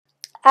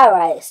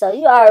Alright, so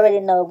you already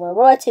know when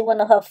Royalty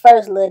went on her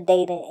first little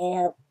date and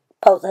her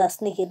posted her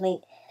sneaky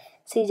link,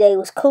 CJ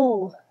was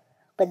cool.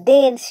 But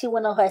then she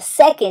went on her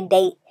second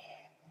date,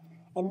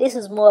 and this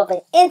was more of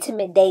an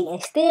intimate date,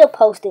 and still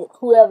posted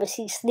whoever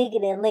she's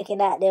sneaking and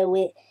linking out there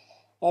with.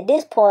 At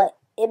this point,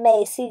 it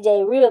made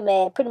CJ real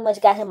mad, pretty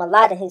much got him a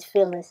lot of his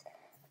feelings.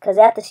 Because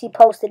after she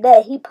posted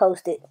that, he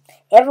posted,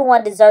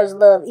 everyone deserves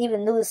love,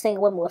 even newly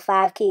single women with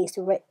 5 kids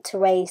to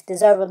raise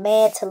deserve a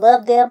man to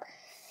love them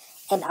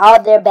and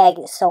all their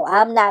baggage. So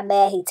I'm not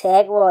mad he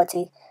tagged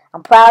Royalty.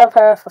 I'm proud of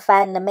her for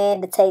finding a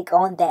man to take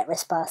on that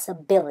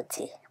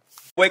responsibility.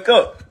 Wake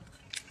up.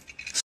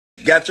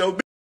 Got your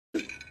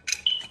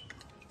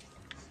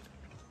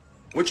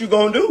what you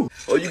gonna do?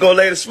 Or you gonna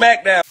lay the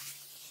smack down?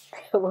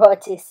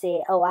 Royalty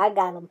said, oh, I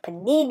got him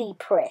panini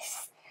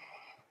press.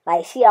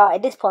 Like,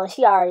 at this point,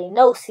 she already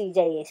knows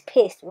CJ is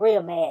pissed,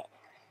 real mad.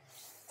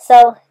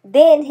 So,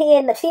 then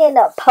she ended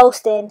up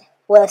posting,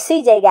 well,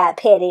 CJ got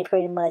petty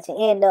pretty much,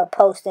 and ended up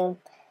posting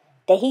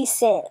that he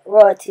sent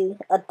Royalty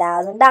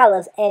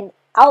 $1,000. And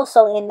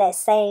also in that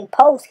same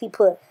post, he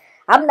put,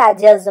 I'm not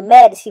just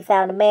mad that she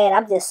found a man,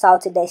 I'm just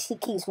salty that she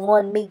keeps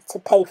wanting me to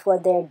pay for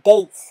their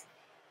dates.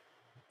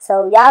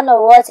 So, y'all know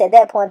Royalty at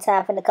that point in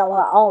time finna come with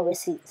her own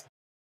receipts.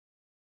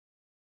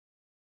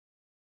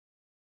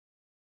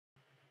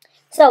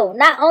 So,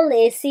 not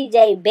only is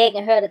CJ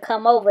begging her to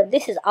come over,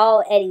 this is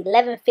all at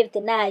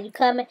 11:59. You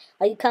coming?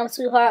 Are you coming,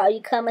 sweetheart? Are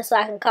you coming so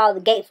I can call the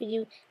gate for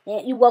you?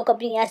 And you woke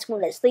up, you ain't asked me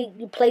to sleep.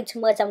 You play too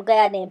much. I'm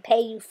glad I didn't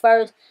pay you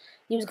first.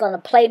 You was going to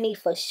play me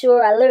for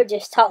sure. I literally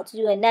just talked to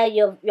you and now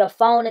your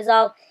phone is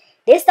off.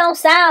 This don't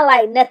sound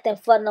like nothing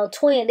for no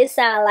twin. This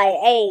sound like,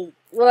 hey,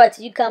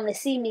 Royalty, you coming to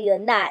see me or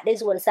not? This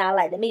is what it sounded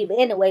like to me. But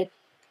anyway,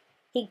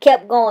 he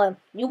kept going.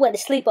 You went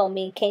to sleep on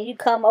me. Can you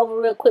come over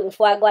real quick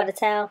before I go out of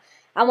town?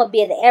 I'm going to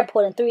be at the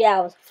airport in 3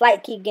 hours.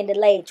 Flight keep getting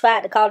delayed.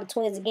 Tried to call the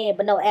twins again,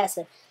 but no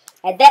answer.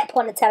 At that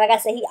point in time, like I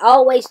said, he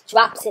always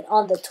drops it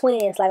on the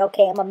twins. Like,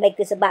 okay, I'm going to make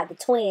this about the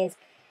twins.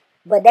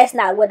 But that's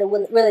not what it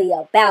was really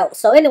about.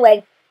 So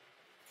anyway,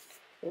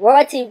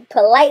 Royalty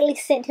politely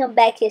sent him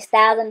back his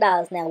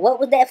 $1,000. Now, what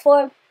was that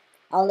for?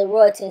 Only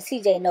Royalty and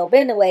CJ know.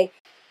 But anyway,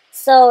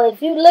 so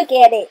if you look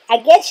at it, I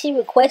guess she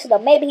requested, or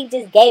maybe he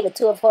just gave it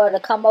to her for her to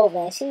come over.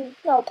 And she,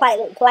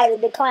 politely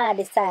declined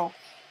this time.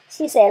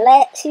 She said,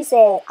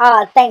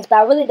 thanks, but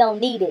I really don't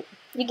need it.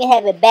 You can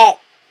have it back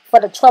for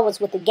the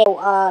troubles with the gate.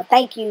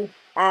 Thank you.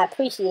 I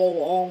appreciate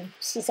it. And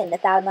she sent the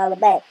 $1,000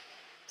 back.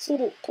 She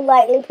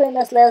politely pretty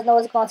much let us know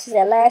what's going on. She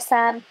said, last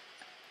time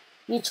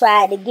you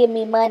tried to give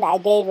me money, I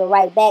gave it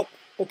right back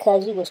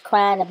because you was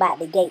crying about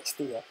the gate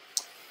still.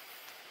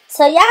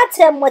 So y'all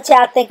tell me what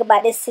y'all think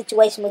about this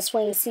situation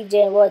between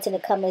CJ and Royalty in the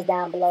comments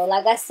down below.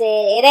 Like I said,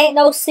 it ain't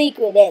no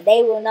secret that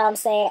they were,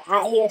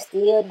 out here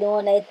still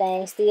doing their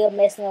thing, still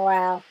messing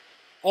around.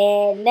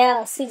 And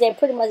now CJ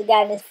pretty much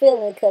got in his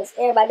feeling because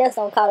everybody else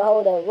don't call a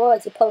hold of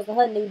Royalty posting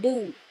her new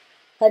dude,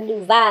 her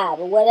new vibe,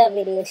 or whatever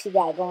it is she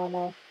got going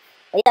on.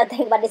 But y'all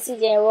think about the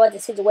CJ and Royalty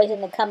situation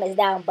in the comments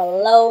down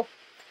below.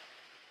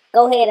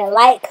 Go ahead and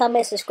like,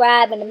 comment,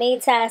 subscribe. In the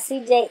meantime,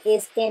 CJ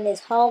is in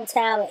his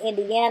hometown in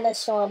Indiana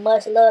showing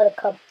much love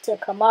to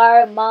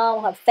Kamari,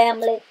 mom, her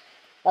family.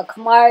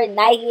 Kamari,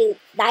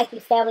 Nike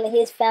family,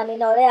 his family. You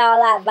know, they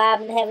all out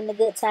vibing, having a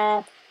good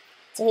time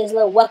to his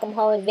little welcome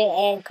home event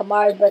and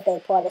Kamari's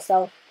birthday party.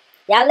 So,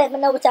 y'all let me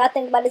know what y'all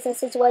think about this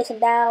situation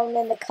down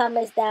in the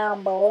comments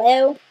down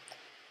below.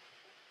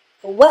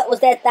 What was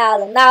that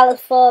 $1,000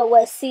 for?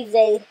 What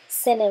CJ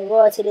sending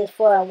Royalty this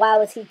for? And why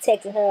was he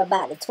texting her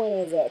about the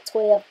twins at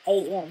 12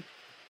 a.m.?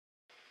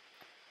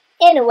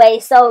 Anyway,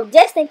 so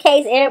just in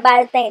case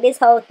everybody think this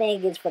whole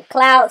thing is for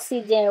clout,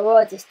 CJ and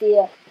Royalty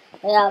still,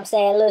 you know what I'm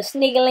saying, a little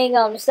sniggling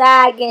on the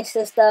side, getting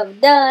some stuff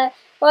done.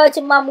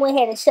 Royalty mama went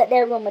ahead and shut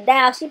that rumor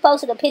down. She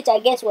posted a picture, I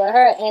guess, with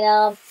her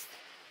and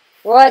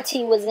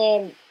Royalty was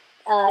in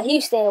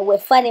Houston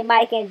with Funny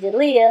Mike and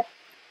Jalea.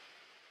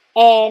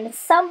 And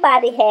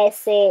somebody has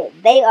said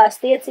they are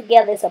still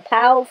together. It's a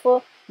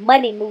powerful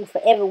money move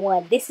for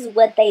everyone. This is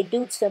what they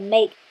do to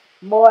make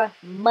more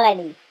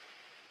money.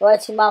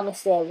 Royalty mama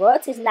said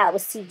Royalty's not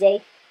with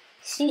CJ.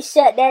 She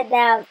shut that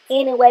down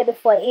anyway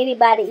before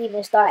anybody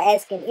even start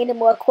asking any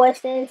more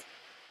questions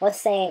or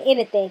saying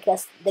anything.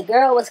 Because the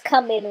girl was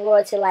coming and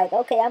Royalty like,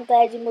 okay, I'm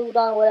glad you moved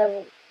on or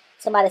whatever.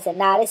 Somebody said,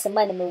 nah, this is a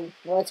money move.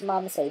 Royalty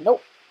mama said,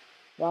 nope.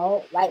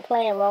 Wrong, right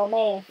plan, wrong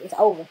man. It's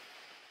over.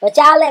 But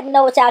y'all let me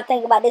know what y'all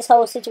think about this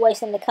whole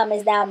situation in the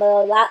comments down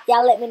below.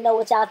 Y'all let me know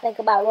what y'all think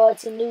about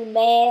Royalty new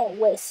man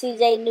with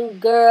CJ new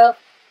girl.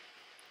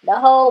 The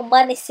whole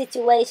money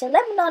situation.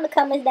 Let me know in the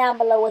comments down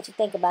below what you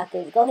think about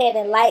this. Go ahead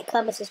and like,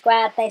 comment,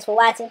 subscribe. Thanks for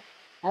watching.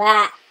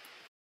 Bye.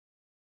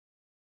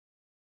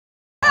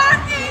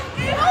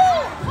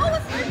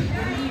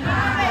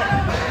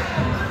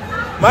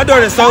 My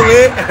daughter's so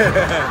lit.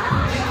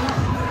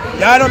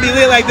 Y'all don't be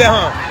lit like that,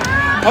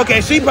 huh?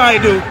 Okay, she probably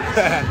do.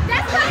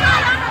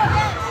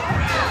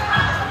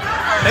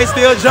 They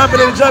still jumping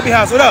in the jumpy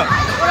house. What up?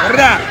 What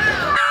up?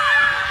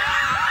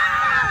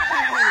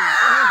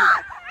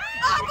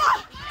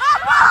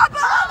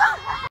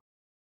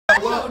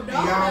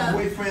 y'all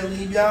boyfriend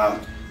leave y'all,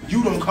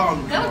 you don't call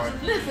him tomorrow.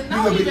 Listen, You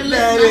don't gonna even be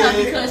listen to her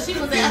mad because she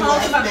was at at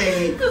home.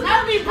 him. Because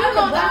I be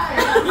Bruno.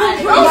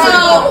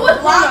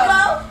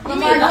 You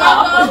mean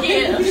Rocco?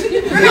 Yeah.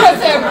 Bruno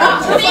said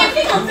Rocco. See if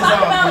he gonna talk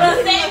about us,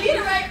 say he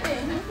the right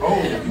thing.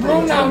 Oh,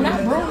 Bruno, not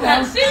Bruno.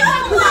 Now she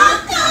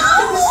Rocco.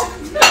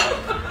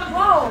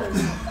 Whoa.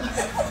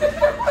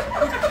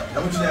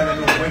 What you down there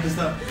doing? Breaking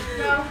stuff?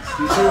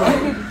 You sure?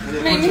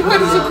 Mimi,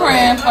 what is you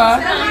crying for?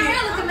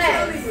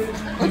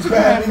 What you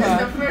crying The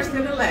for? first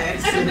and the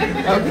last. Okay.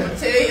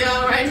 Tell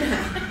y'all right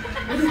now.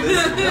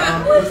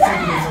 What's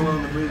taking us so long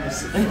to bring this?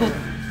 Let me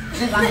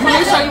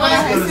show you what I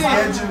It's had gonna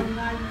said. schedule.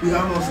 We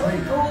almost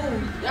late.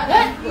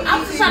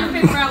 I'm just trying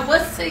to figure out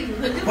what's taking.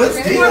 What's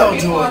Dio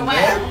doing,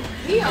 man?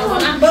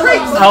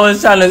 I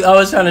was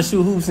trying to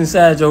shoot hoops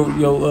inside your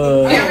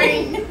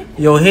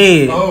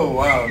head. Oh,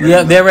 wow.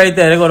 Yep, they're right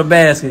there. They go to the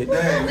basket.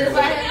 Dang.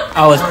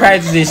 I was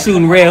practicing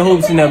shooting red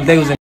hoops and they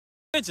was in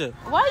picture.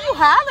 Why are you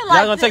hollering like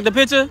Y'all gonna take the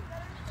picture?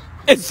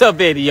 It's a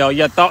video.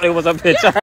 You thought it was a picture.